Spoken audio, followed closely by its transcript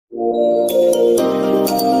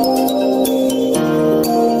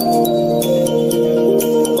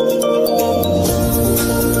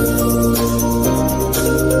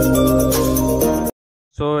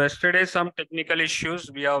So yesterday some technical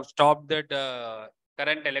issues. We have stopped that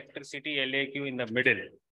current electricity LAQ in the middle,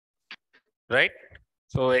 right?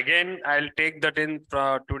 So again, I'll take that in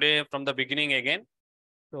today from the beginning again.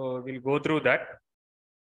 So we'll go through that.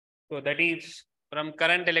 So that is from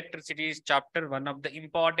current electricity is chapter 1 of the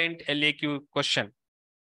important LAQ question.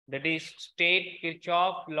 That is state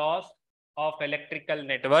Kirchhoff laws of electrical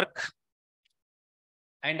network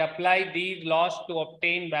and apply these laws to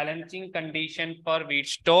obtain balancing condition for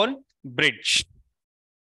Wheatstone bridge.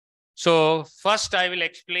 So first I will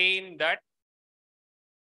explain that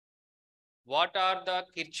what are the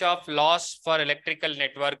Kirchhoff laws for electrical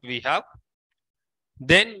network we have.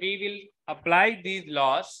 Then we will apply these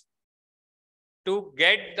laws to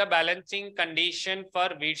get the balancing condition for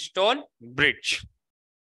Wheatstone bridge.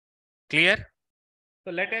 Clear?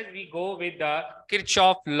 So let us we go with the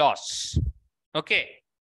Kirchhoff laws. Okay.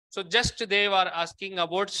 So just they were asking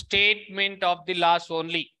about statement of the laws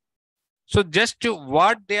only. So just to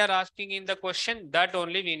what they are asking in the question, that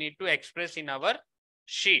only we need to express in our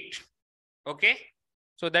sheet. Okay.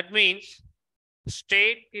 So that means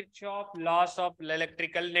state Kirchhoff laws of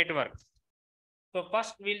electrical network. So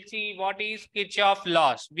first we'll see what is Kirchhoff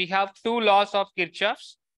laws. We have two laws of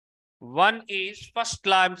Kirchhoff's. One is first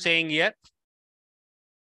law I'm saying here.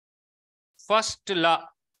 First law,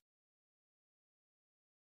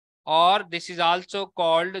 or this is also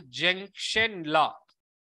called junction law.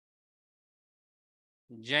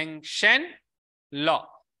 Junction law.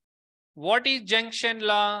 What is junction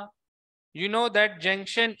law? You know that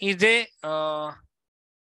junction is a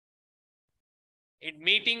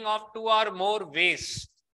meeting of two or more ways,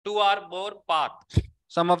 two or more paths.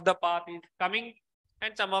 Some of the path is coming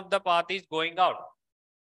and some of the path is going out.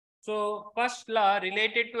 So first law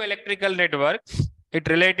related to electrical networks, it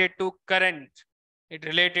related to current, it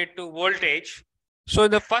related to voltage. So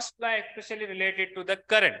the first law especially related to the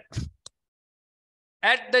current.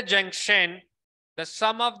 At the junction, the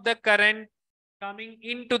sum of the current coming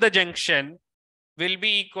into the junction will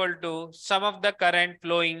be equal to sum of the current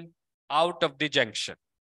flowing out of the junction.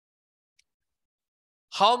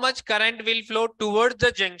 How much current will flow towards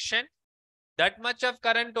the junction? That much of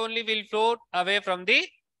current only will flow away from the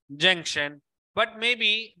junction. But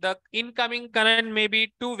maybe the incoming current may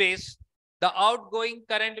be two ways. The outgoing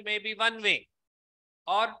current may be one way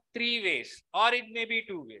or three ways, or it may be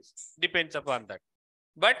two ways. Depends upon that.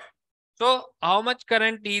 But so how much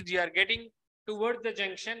current is you are getting towards the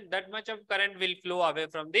junction, that much of current will flow away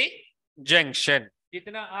from the junction.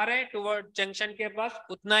 जितना आ रहा है towards junction के पास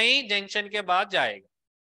उतना ही junction के बाद जाएगा.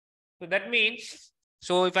 So that means,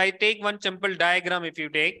 so if I take one simple diagram, if you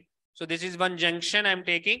take, so this is one junction I'm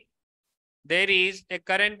taking. There is a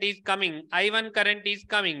current is coming, I1 current is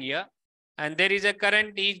coming here, and there is a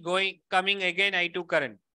current is coming again, I2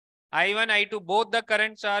 current. I1, I2, both the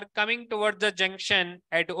currents are coming towards the junction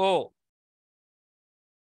at O.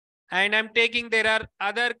 And I'm taking, there are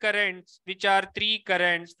other currents, which are three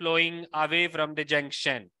currents flowing away from the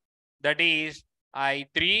junction. That is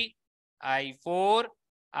I3, I4,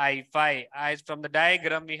 I5. As from the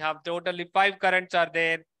diagram, we have totally 5 currents are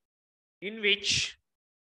there, in which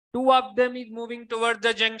 2 of them is moving towards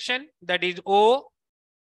the junction, that is O.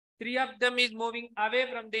 3 of them is moving away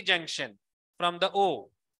from the junction, from the O.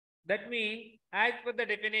 That means, as per the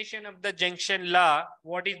definition of the junction law,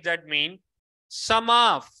 what is that mean? Sum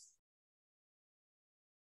of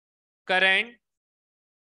current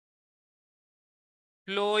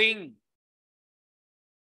flowing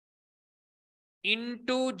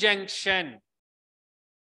into junction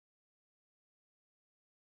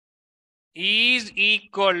is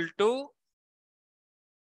equal to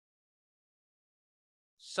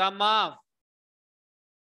sum of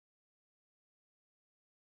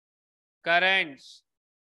currents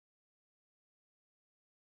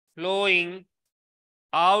flowing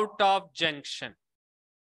out of junction.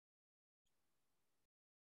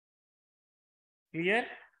 Here,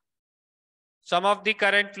 sum of the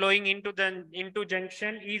current flowing into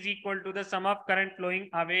junction is equal to the sum of current flowing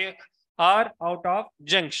away or out of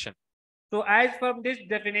junction. So as from this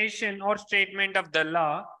definition or statement of the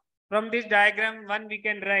law, from this diagram one we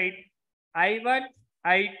can write I1,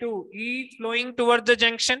 I2 is flowing towards the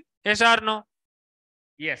junction. Yes or no?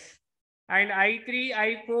 Yes. And I3,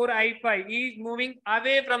 I4, I5 is moving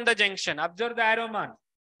away from the junction. Observe the arrow mark.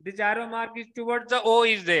 This arrow mark is towards the O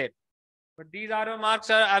is there. But these arrow marks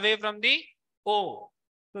are away from the O.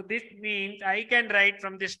 So this means I can write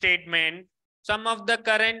from this statement sum of the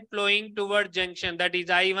current flowing toward junction, that is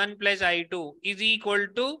I1 plus I2, is equal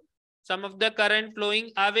to sum of the current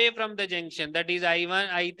flowing away from the junction, that is I1,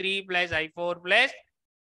 I3 plus I4 plus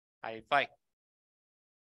I5.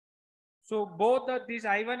 So both of these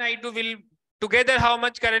I1, I2 will together, how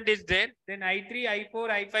much current is there? Then I3,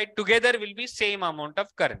 I4, I5 together will be same amount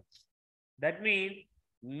of current. That means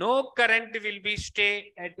no current will be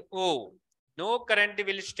stay at O. No current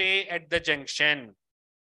will stay at the junction.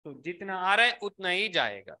 So जितना आ रहा है उतना ही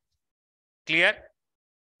जाएगा. Clear?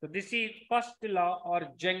 So this is first law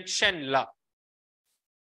or junction law.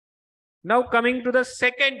 Now coming to the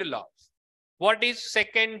second law. What is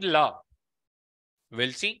second law?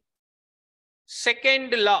 We'll see.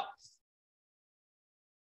 Second law.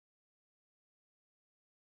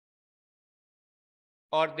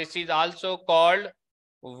 Or this is also called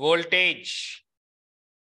voltage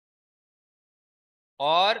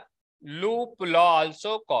or loop law,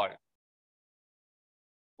 also called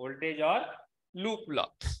voltage or loop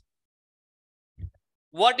law.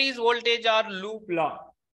 What is voltage or loop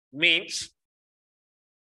law? Means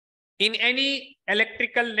in any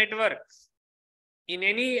electrical network,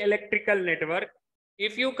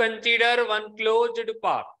 if you consider one closed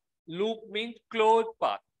path, loop means closed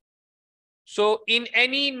path. So in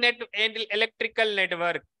any electrical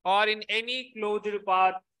network or in any closed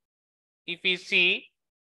path, if we see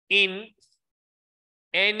in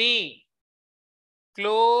any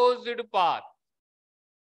closed path,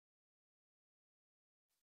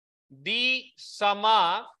 the sum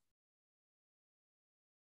of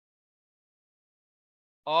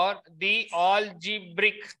or the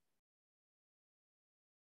algebraic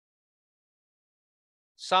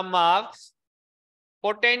sum of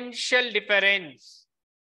potential difference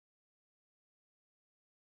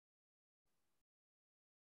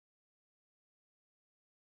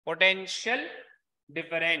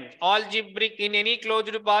algebraic in any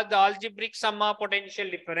closed path, the algebraic sum of potential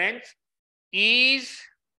difference is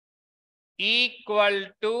equal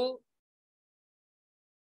to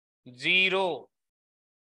 0.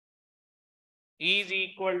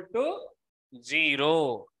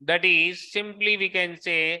 That is, simply we can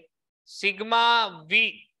say sigma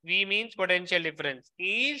V, V means potential difference,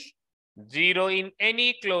 is 0 in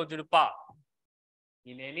any closed path.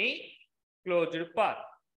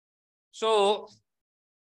 So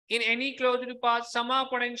in any closed path, sum of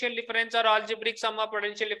potential difference or algebraic sum of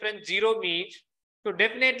potential difference 0 means, so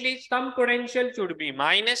definitely some potential should be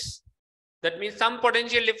minus. That means some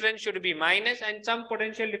potential difference should be minus and some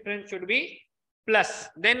potential difference should be plus.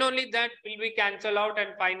 Then only that will be cancelled out and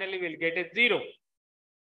finally we'll get a 0.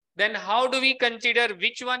 Then how do we consider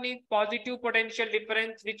which one is positive potential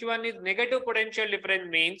difference, which one is negative potential difference?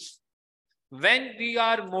 Means when we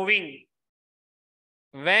are moving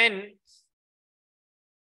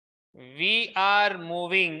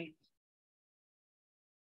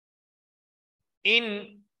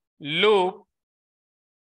in loop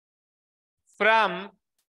from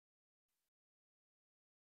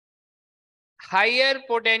higher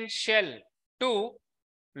potential to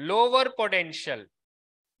lower potential,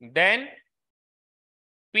 then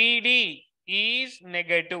PD is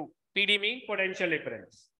negative. PD means potential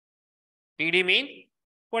difference.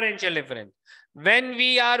 When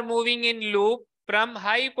we are moving in loop from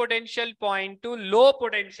high potential point to low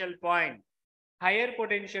potential point, higher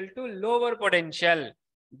potential to lower potential,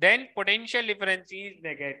 then potential difference is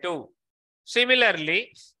negative.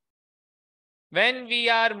 Similarly, when we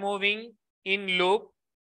are moving in loop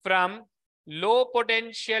from low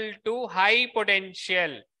potential to high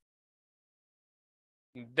potential,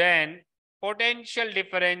 then potential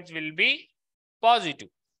difference will be positive.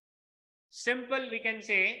 Simple, we can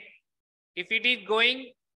say, if it is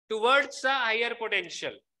going towards a higher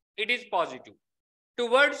potential, it is positive.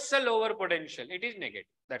 Towards the lower potential, it is negative.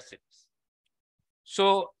 That's it.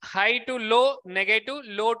 So high to low, negative,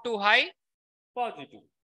 low to high, positive.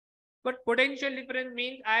 But potential difference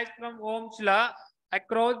means, as from Ohm's law,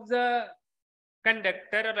 across the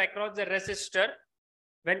conductor or across the resistor,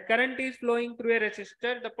 when current is flowing through a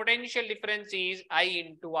resistor, the potential difference is I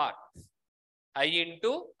into R.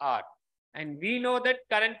 And we know that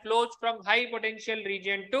current flows from high potential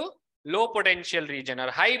region to low potential region, or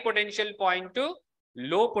high potential point to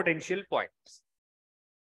low potential point.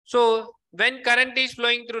 So when current is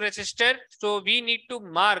flowing through resistor, so we need to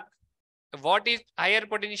mark what is higher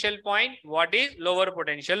potential point, what is lower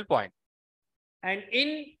potential point. And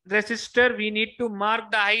in resistor, we need to mark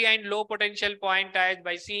the high and low potential point as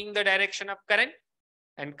by seeing the direction of current,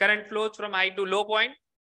 and current flows from high to low point.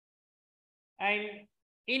 And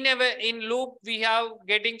in loop, we have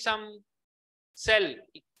getting some cell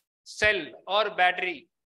or battery.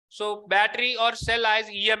 So battery or cell has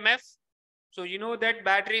EMF. So you know that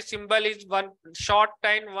battery symbol is one short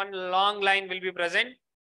line, one long line will be present.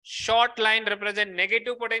 Short line represent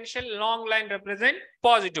negative potential, long line represent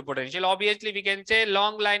positive potential. Obviously, we can say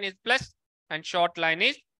long line is plus and short line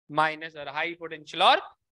is minus, or high potential or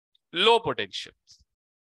low potential.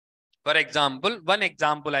 For example, one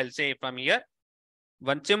example I'll say from here.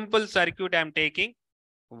 One simple circuit I'm taking.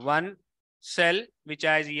 One cell which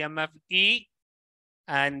has EMF E,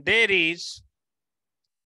 and there is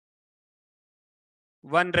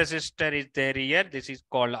one resistor is there here. This is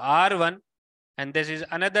called R1. And this is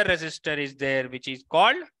another resistor is there, which is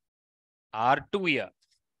called R2 here.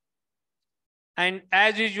 And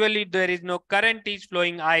as usually, there is no current is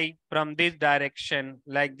flowing I from this direction,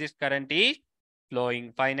 like this current is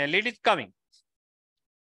flowing. Finally, it is coming.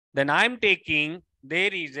 Then I'm taking,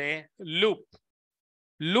 there is a loop.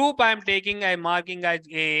 Loop I'm taking, I'm marking as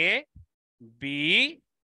A, B,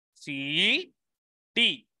 C,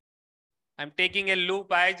 D. I'm taking a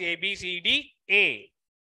loop as A, B, C, D, A.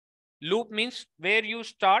 Loop means where you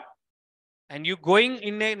start and you going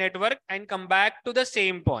in a network and come back to the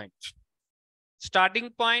same point. Starting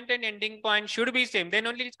point and ending point should be same. Then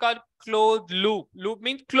only it's called closed loop. Loop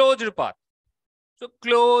means closed path. So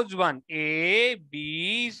closed one, A,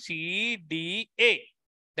 B, C, D, A.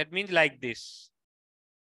 That means like this.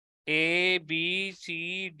 A, B,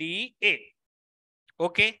 C, D, A.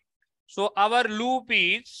 Okay. So our loop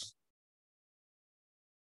is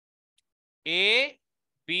A,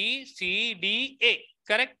 B, C, D, A.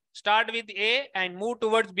 Correct? Start with A and move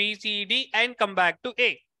towards B, C, D and come back to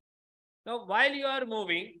A. Now, while you are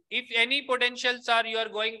moving, if any potentials are, you are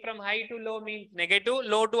going from high to low means negative,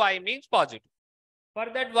 low to high means positive. For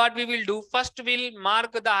that, what we will do, first we'll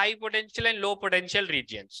mark the high potential and low potential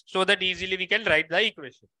regions so that easily we can write the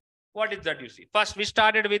equation. What is that you see? First, we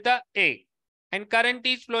started with the A and current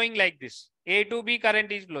is flowing like this. A to B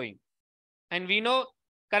current is flowing. And we know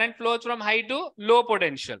current flows from high to low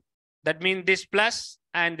potential. That means this plus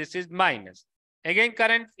and this is minus. Again,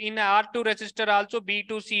 current in R2 resistor also B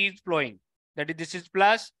to C is flowing. That is, this is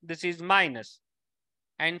plus, this is minus.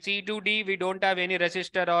 And C to D, we don't have any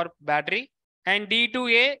resistor or battery. And D to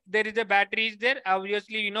A, there is a battery is there.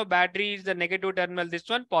 Obviously, you know, battery is the negative terminal, this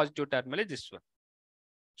one, positive terminal is this one.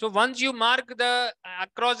 So once you mark the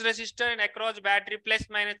across resistor and across battery plus,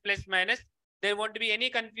 minus, there won't be any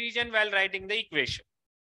confusion while writing the equation.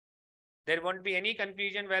 There won't be any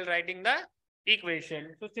confusion while writing the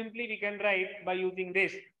equation. So simply we can write by using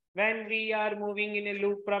this. When we are moving in a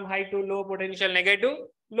loop from high to low potential negative,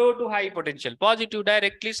 low to high potential positive,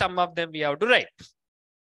 directly some of them we have to write.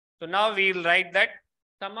 So now we will write that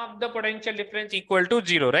sum of the potential difference equal to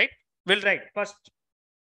 0, right? We'll write first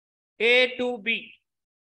A to B.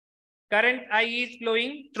 Current I is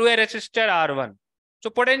flowing through a resistor R1. So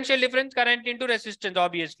potential difference current into resistance,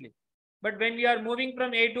 obviously. But when we are moving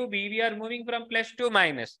from A to B, we are moving from plus to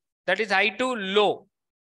minus. That is high to low.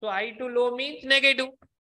 So high to low means negative.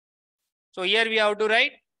 So here we have to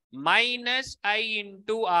write minus I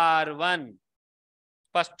into R1.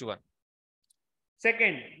 First one.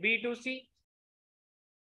 Second, B to C.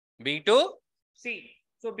 B to C.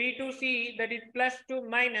 So B to C, that is plus to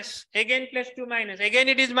minus. Again plus to minus. Again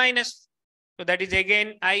it is minus. So that is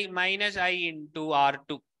again I minus I into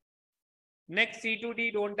R2. Next C to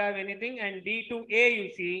D don't have anything, and D to A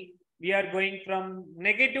you see we are going from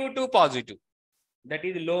negative to positive. That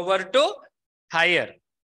is lower to higher.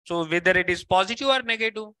 So whether it is positive or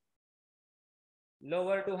negative,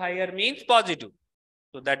 lower to higher means positive.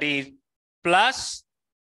 So that is plus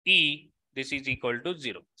E, this is equal to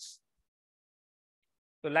 0.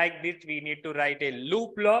 So like this we need to write a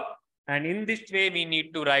loop law, and in this way we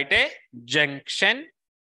need to write a junction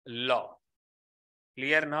law.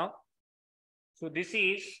 Clear now? So this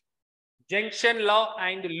is junction law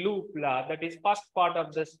and loop law. That is first part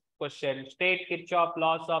of this question. State Kirchhoff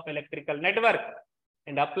laws of electrical network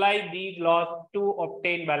and apply these laws to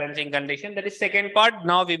obtain balancing condition. That is second part.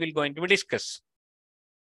 Now we will going to discuss.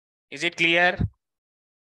 Is it clear?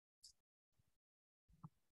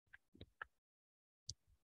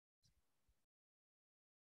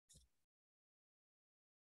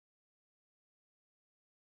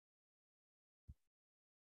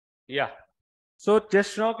 Yeah. So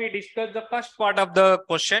just now we discussed the first part of the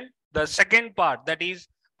question. The second part, that is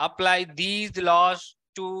apply these laws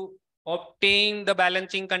to obtain the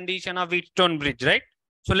balancing condition of Wheatstone bridge, right?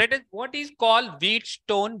 So let us, what is called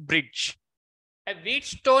Wheatstone bridge? A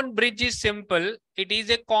Wheatstone bridge is simple. It is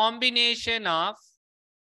a combination of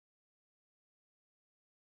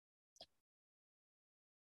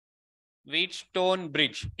Wheatstone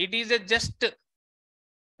bridge. It is a just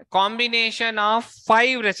combination of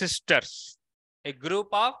 5 resistors. A group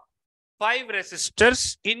of 5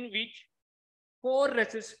 resistors in which 4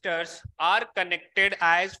 resistors are connected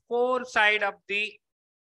as 4 sides of the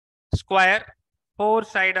square, 4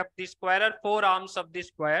 sides of the square or 4 arms of the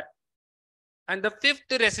square. And the 5th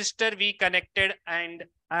resistor we connected and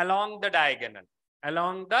along the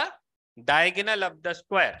diagonal of the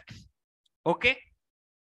square. Okay.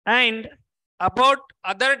 And about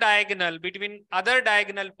other diagonal, between other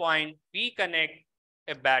diagonal point, we connect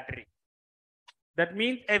a battery. That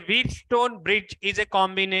means a Wheatstone bridge is a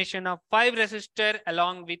combination of 5 resistors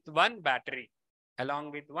along with one battery. And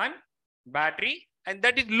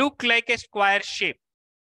that is look like a square shape.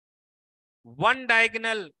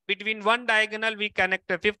 Between one diagonal we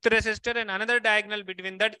connect a 5th resistor, and another diagonal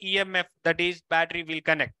between that EMF, that is battery, will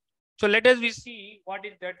connect. So let us see what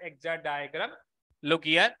is that exact diagram. Look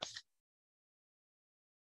here.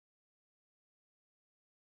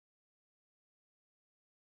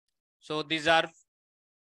 So these are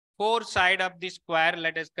 4 sides of the square,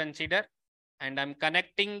 let us consider, and I'm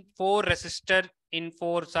connecting 4 resistors in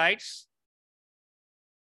 4 sides,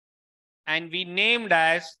 and we named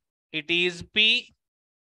as it is P,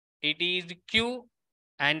 it is Q,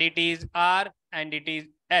 and it is R, and it is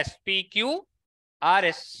S. P, Q, R,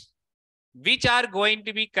 S, which are going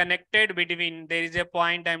to be connected between, there is a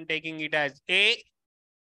point, I'm taking it as A,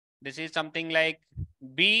 this is something like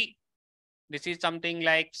B, this is something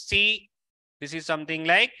like C, this is something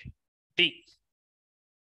like D.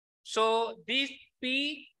 So these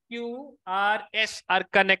P, Q, R, S are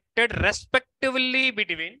connected respectively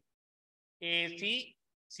between AC,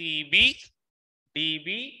 CB,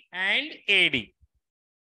 DB, and AD.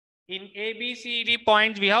 In ABCD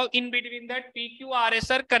points, we have in between that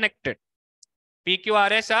PQRS are connected.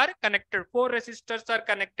 PQRS are connected. 4 resistors are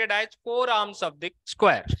connected as 4 arms of the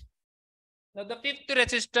square. Now the 5th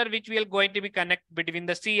resistor which we are going to be connect between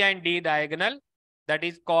the C and D diagonal, that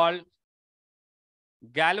is called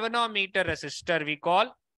galvanometer resistor, we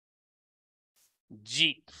call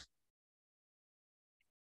G.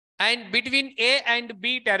 And between A and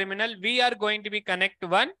B terminal, we are going to be connect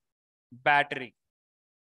one battery.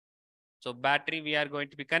 So battery we are going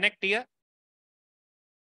to be connect here.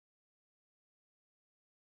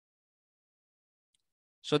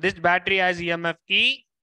 So this battery has EMF E,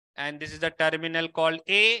 and this is the terminal called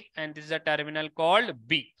A, and this is the terminal called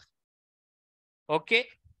B. Okay.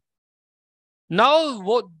 Now,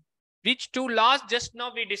 which 2 laws just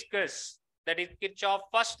now we discussed, that is Kirchhoff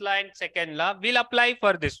first law and second law, will apply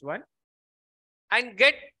for this one and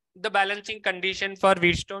get the balancing condition for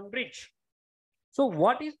Wheatstone bridge. So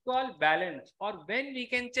what is called balance, or when we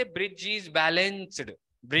can say bridge is balanced?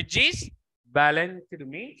 Bridge is balanced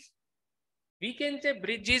means we can say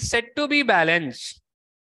bridge is said to be balanced.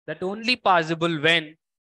 That only possible when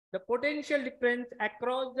the potential difference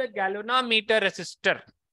across the galvanometer resistor,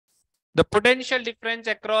 the potential difference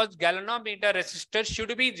across galvanometer resistor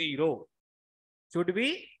should be 0. Should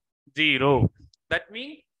be 0. That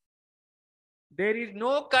means there is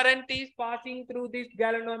no current is passing through this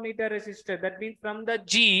galvanometer resistor. That means from the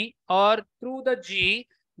G or through the G,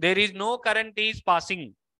 there is no current is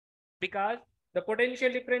passing, because the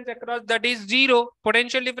potential difference across that is 0.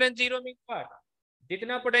 Potential difference 0 means what?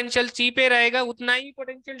 जितना potential C पे रहेगा उतना ही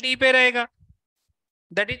potential D पे रहेगा.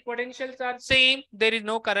 That is, potentials are same, there is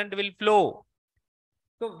no current will flow.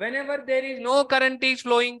 So whenever there is no current is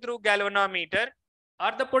flowing through galvanometer,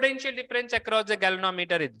 or the potential difference across the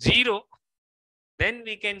galvanometer is 0, then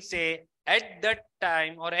we can say at that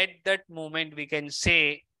time or at that moment we can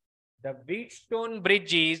say the Wheatstone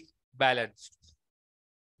bridge is balanced.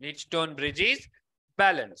 Wheatstone bridge is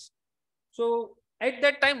balanced. So at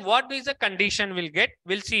that time, what is the condition we'll get?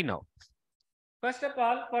 We'll see now. First of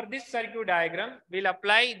all, for this circuit diagram, we'll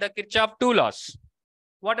apply the Kirchhoff 2 laws.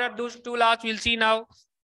 What are those 2 laws? We'll see now.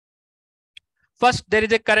 First, there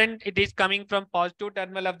is a current. It is coming from positive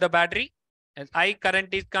terminal of the battery. As I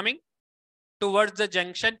current is coming towards the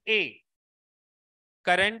junction A.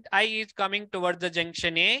 Current I is coming towards the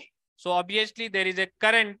junction A. So obviously there is a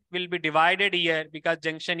current will be divided here because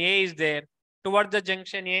junction A is there. Towards the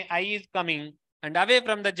junction A, I is coming, and away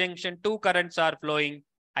from the junction, 2 currents are flowing.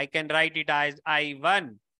 I can write it as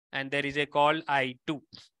I1, and there is a call I2.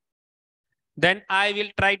 Then I will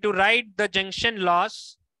try to write the junction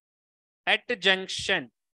loss at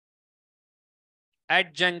junction.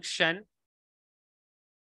 At junction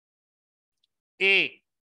A.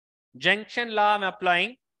 Junction law I'm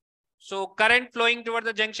applying. So current flowing towards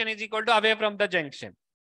the junction is equal to away from the junction.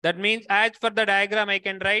 That means as for the diagram, I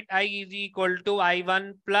can write I is equal to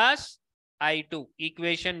I1 plus I2.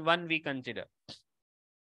 Equation 1 we consider.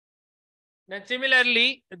 Then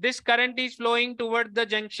similarly, this current is flowing towards the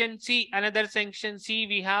junction C, another junction C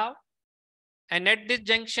we have. And at this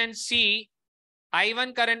junction C,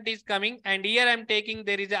 I1 current is coming, and here I am taking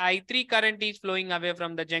there is a I3 current is flowing away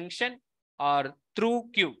from the junction or through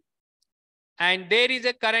Q. And there is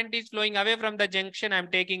a current is flowing away from the junction. I am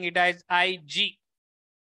taking it as IG,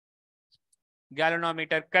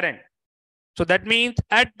 galvanometer current. So that means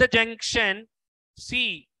at the junction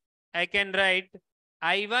C, I can write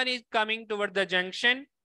I1 is coming toward the junction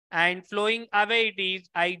and flowing away it is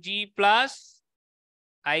IG plus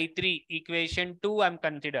I3, equation 2 I'm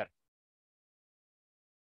consider.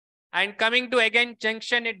 And coming to again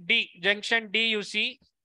junction D, you see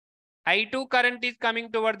I2 current is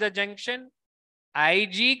coming toward the junction,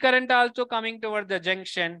 IG current also coming toward the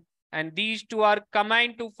junction, and these two are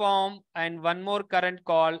combined to form and one more current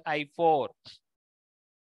called I4.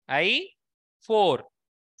 I4.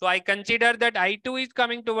 So I consider that I2 is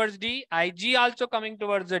coming towards D, IG also coming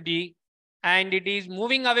towards the D, and it is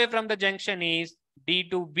moving away from the junction is D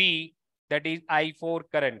to B, that is I4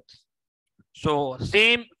 current. So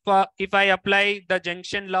same for if I apply the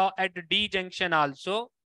junction law at D junction also,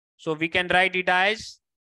 so we can write it as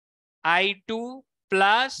I2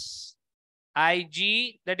 plus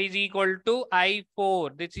IG, that is equal to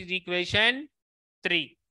I4. This is equation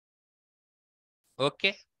 3.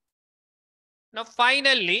 Okay. Now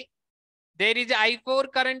finally, there is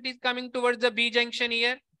I4 current is coming towards the B junction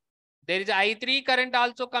here. There is I3 current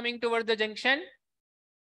also coming towards the junction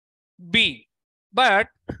B. But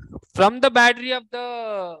from the battery of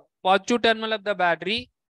the positive terminal of the battery,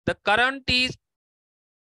 the current is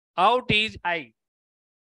out is I.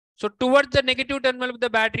 So towards the negative terminal of the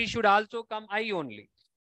battery should also come I only.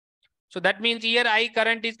 So that means here I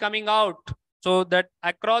current is coming out. So that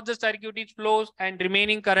across the circuit it flows and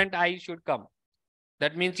remaining current I should come.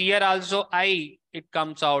 That means here also I, it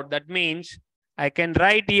comes out. That means I can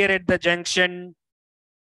write here at the junction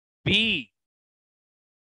B,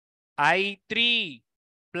 I3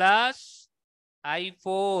 plus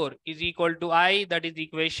I4 is equal to I, that is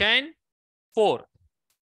equation 4.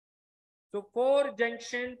 So 4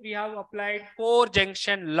 junctions, we have applied 4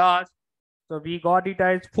 junction laws. So we got it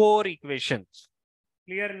as 4 equations.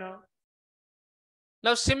 Clear now?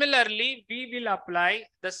 Now similarly, we will apply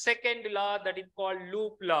the second law, that is called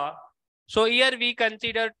loop law. So here we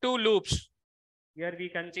consider 2 loops. Here we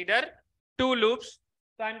consider 2 loops.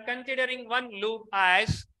 So I'm considering one loop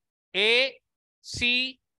as A,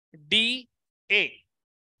 C, D, A.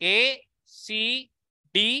 A, C,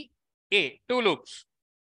 D, A. 2 loops.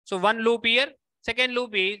 So one loop here. Second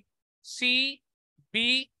loop is C,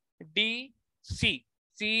 B, D, C.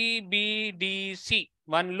 C, B, D, C.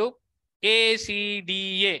 One loop. A, C,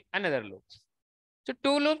 D, A. Another loop. So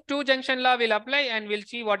 2 loops, 2 junction law will apply and we'll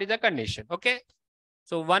see what is the condition. Okay.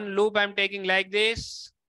 So one loop I'm taking like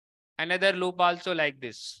this. Another loop also like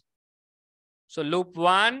this. So loop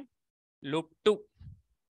 1, loop 2.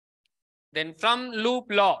 Then from loop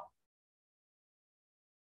law,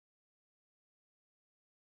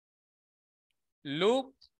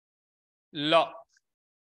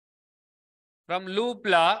 from loop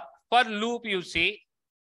law, for loop you see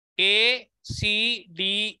A, C,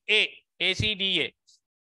 D, A. A, C, D, A.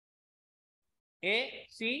 A,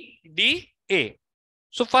 C, D, A.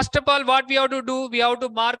 So first of all, what we have to do, we have to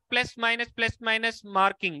mark plus minus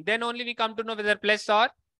marking. Then only we come to know whether plus or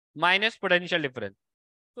minus potential difference.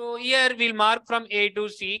 So here we'll mark from A to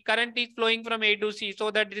C. Current is flowing from A to C,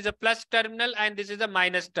 so that it is a plus terminal and this is a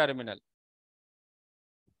minus terminal.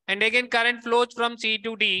 And again, current flows from C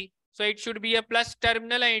to D. So it should be a plus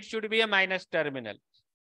terminal and it should be a minus terminal.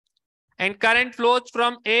 And current flows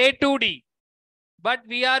from A to D. But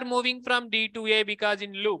we are moving from D to A because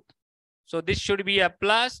in loop. So this should be a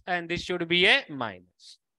plus and this should be a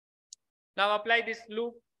minus. Now apply this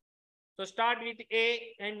loop. So start with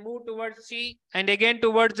A and move towards C and again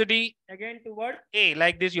towards D, again towards A.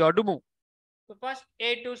 Like this you have to move. So first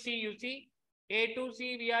A to C you see. A to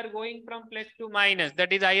C we are going from plus to minus.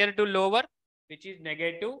 That is higher to lower, which is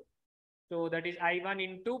negative. So that is I1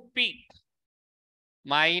 into P.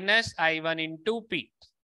 Minus I1 into P.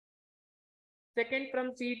 Second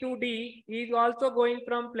from C to D is also going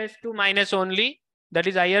from plus to minus only. That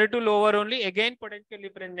is higher to lower only. Again potential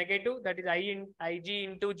difference negative. That is IG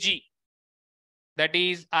into G. That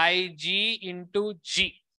is IG into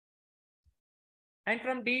G. And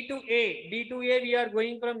from D to A we are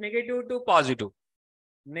going from negative to positive.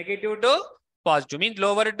 Negative to positive means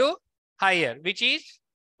lower to higher, which is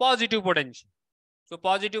positive potential. So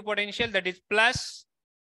positive potential, that is plus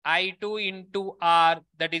I2 into R,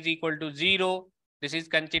 that is equal to 0. This is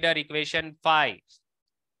considered equation 5.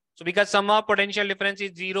 So because sum of potential difference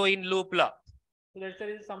is 0 in loop law. So that's the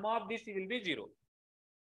reason sum of this will be 0.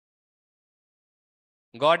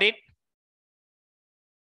 Got it?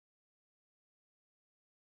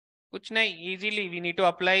 कुछ नहीं, easily we need to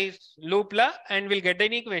apply loop law and we'll get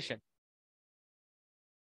an equation.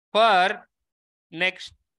 For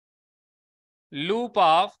next loop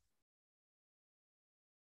of,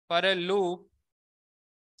 for a loop,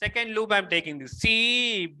 second loop I'm taking this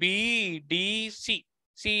C, B, D, C.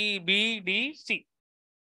 C, B, D, C.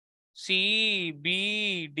 C,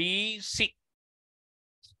 B, D, C.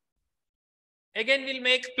 Again, we'll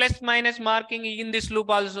make plus minus marking in this loop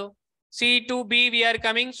also. C to B we are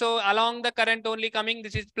coming. So along the current only coming.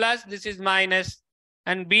 This is plus, this is minus.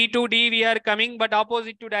 And B to D we are coming, but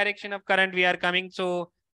opposite to direction of current we are coming.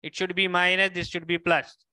 So it should be minus, this should be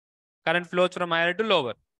plus. Current flows from higher to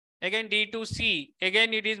lower. Again D to C.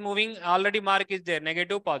 Again it is moving, already mark is there,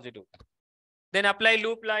 negative, positive. Then apply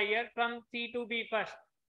loop law here from C to B first.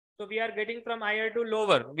 So we are getting from higher to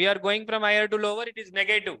lower. We are going from higher to lower, it is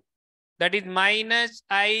negative. That is minus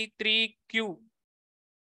I3Q.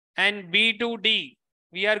 And B to D,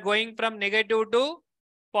 we are going from negative to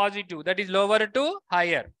positive. That is lower to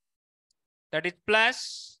higher. That is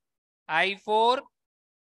plus I4S.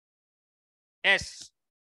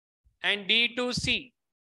 And D to C.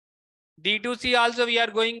 D to C also we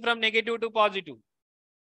are going from negative to positive.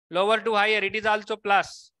 Lower to higher, it is also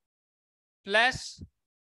plus. Plus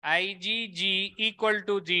IgG equal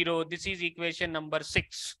to 0. This is equation number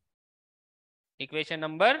 6. Equation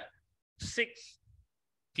number 6.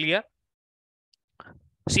 Clear?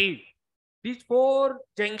 See, these 4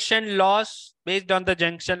 junction laws based on the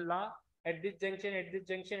junction law, at this junction, at this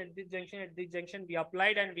junction, at this junction, at this junction, we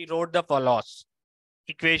applied and we wrote the laws.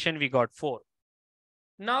 Equation we got 4.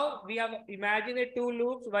 Now we have imagined 2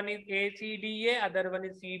 loops. One is ACDA, other one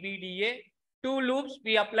is CBDA. 2 loops,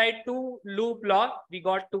 we applied 2 loop law. We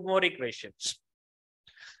got 2 more equations.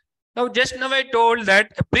 Now just now I told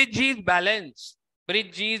that bridge is balanced.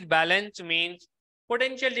 Bridge is balanced means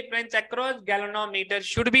potential difference across galvanometer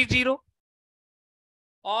should be 0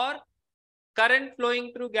 or current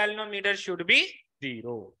flowing through galvanometer should be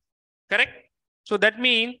 0. Correct? So that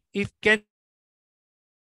means if can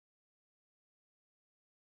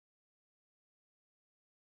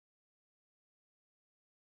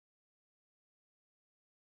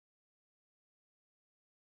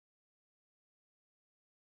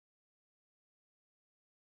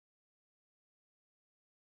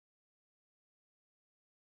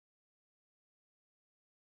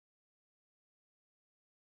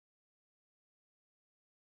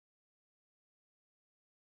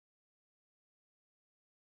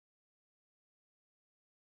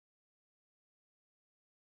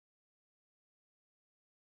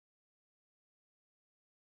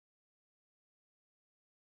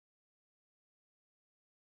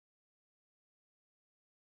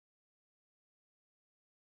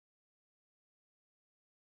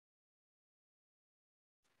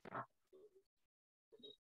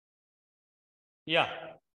yeah.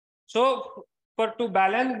 So for to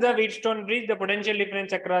balance the Wheatstone bridge, the potential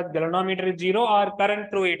difference across galvanometer is 0 or current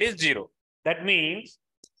through it is 0. That means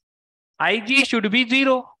Ig should be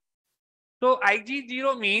 0. So Ig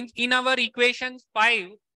 0 means in our equation 5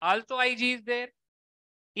 also Ig is there.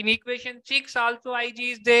 In equation 6 also Ig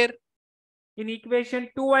is there. In equation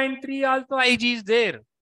 2 and 3 also Ig is there.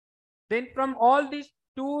 Then from all these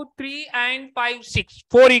 2, 3 and 5, 6,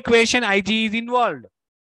 4 equation Ig is involved.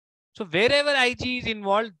 So wherever Ig is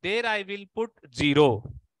involved, there I will put 0.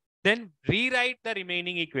 Then rewrite the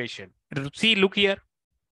remaining equation. See, look here.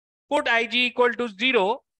 Put Ig equal to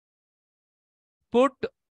 0. Put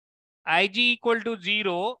Ig equal to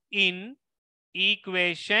 0 in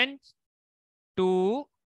equations 2,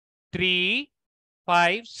 3,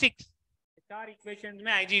 5, 6. 4 equations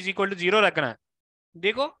में Ig is equal to 0 रखना है.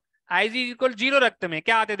 देखो Ig is equal to 0 रखते में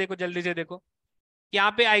क्या आते देखो जल्दी से देखो.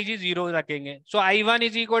 यहाँ पे Ig 0 रखेंगे. So I1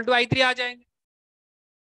 is equal to I3 आ जाएंगे.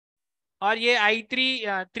 और ये I3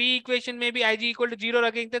 3 इक्वेशन में भी Ig equal to 0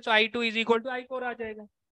 रखेंगे तो I2 is equal to I4 आ जाएगा.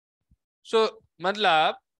 So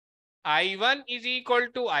मतलब I1 is equal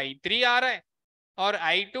to I3 आ रहा है और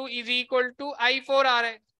I2 is equal to I4 आ रहा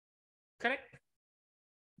है. करेक्ट?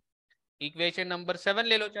 इक्वेशन नंबर 7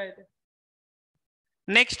 ले लो चाहे तो.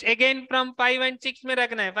 नेक्स्ट अगेन फ्रॉम 5 and 6 में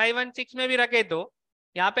रखना है. 5 and 6 में भी रखे तो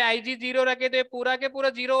यहाँ पे Ig 0 रखे तो ये पूरा के पूरा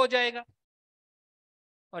 0 हो जाएगा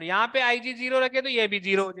और यहाँ पे Ig 0 रखे तो ये भी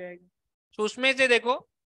 0 हो जाएगा. तो उसमें से देखो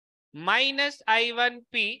minus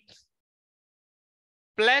I1P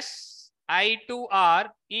plus I2R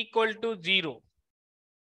equal to 0.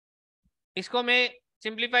 इसको मैं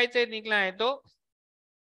सिंप्लीफाई से निकला है तो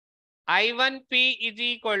I1P is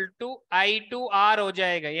equal to I2R हो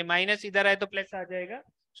जाएगा. ये माइनस इधर है तो प्लस आ जाएगा.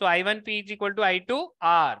 So I1P is equal to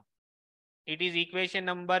I2R. It is equation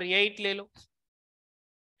number 8 ले लो.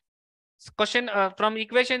 Question from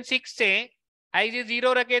equation 6 से I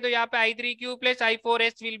 0 रखे तो यहाँ पे I3Q plus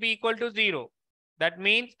I4S will be equal to 0. That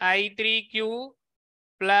means I3Q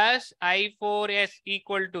plus I4S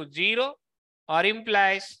equal to 0, or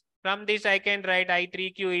implies from this I can write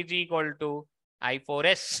I3Q is equal to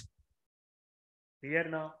I4S. Clear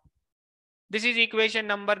now? This is equation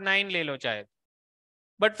number 9 ले लो चाहे.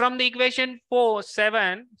 But from the equation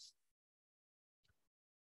 7,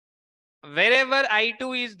 wherever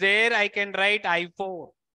I2 is there, I can write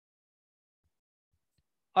I4.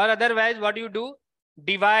 Or otherwise, what you do?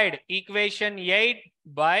 Divide equation 8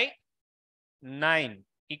 by 9.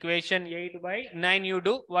 Equation 8 by 9 you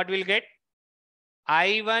do. What will get?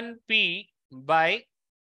 I1P by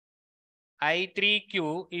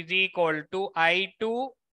I3Q is equal to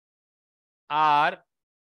I2R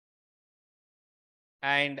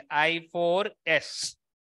and I4S.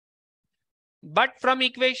 But from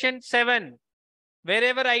equation 7,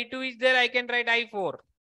 wherever I2 is there, I can write I4.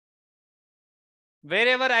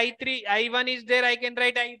 Wherever I1 is there, I can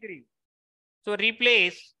write I3. So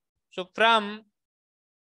replace. So from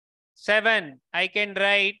 7, I can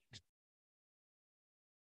write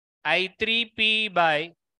I3P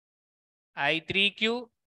by I3Q.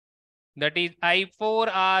 That is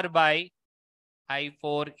I4R by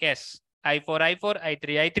I4S. I4,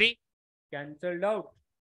 I3, I3. Cancelled out.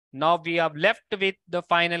 Now we are left with the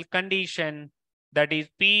final condition, that is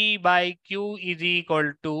P by Q is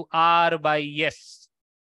equal to R by S.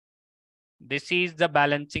 This is the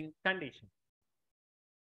balancing condition.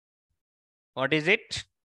 What is it?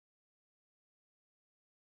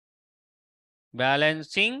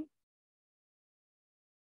 Balancing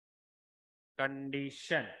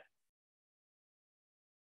condition.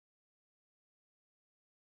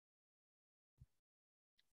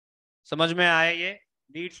 समझ में आया ये?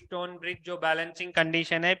 Lead stone bridge जो balancing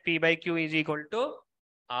condition है, P by Q is equal to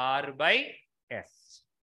R by S.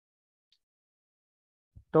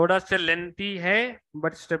 थोड़ा सा lengthy है,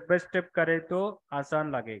 but step by step करे तो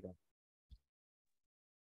आसान लगेगा.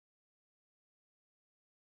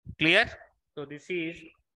 Clear? So this is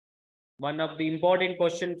one of the important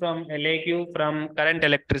question from LAQ from current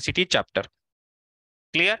electricity chapter.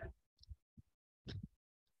 Clear?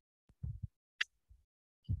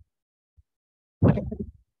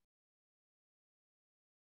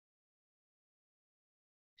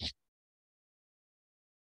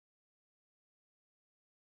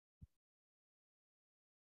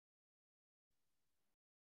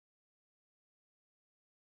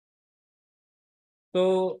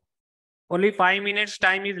 So only 5 minutes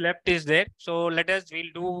time is left is there. So let us,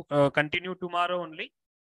 we'll do continue tomorrow only.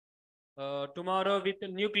 Tomorrow with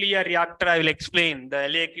nuclear reactor, I will explain the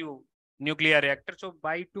LAQ nuclear reactor. So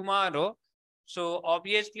by tomorrow, so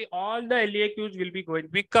obviously all the LAQs will be going to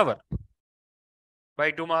be covered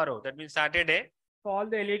by tomorrow. That means Saturday. So all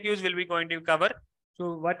the LAQs will be going to cover.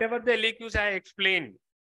 So whatever the LAQs I explained,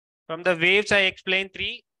 from the waves I explained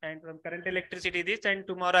 3, and from current electricity this, and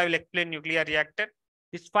tomorrow I will explain nuclear reactor.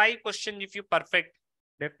 These 5 questions, if you perfect,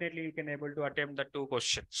 definitely you can able to attempt the 2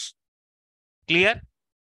 questions. Clear?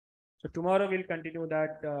 So tomorrow we'll continue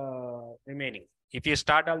that remaining. If you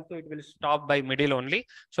start also, it will stop by middle only.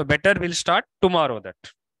 So better we'll start tomorrow that.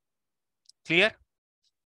 Clear?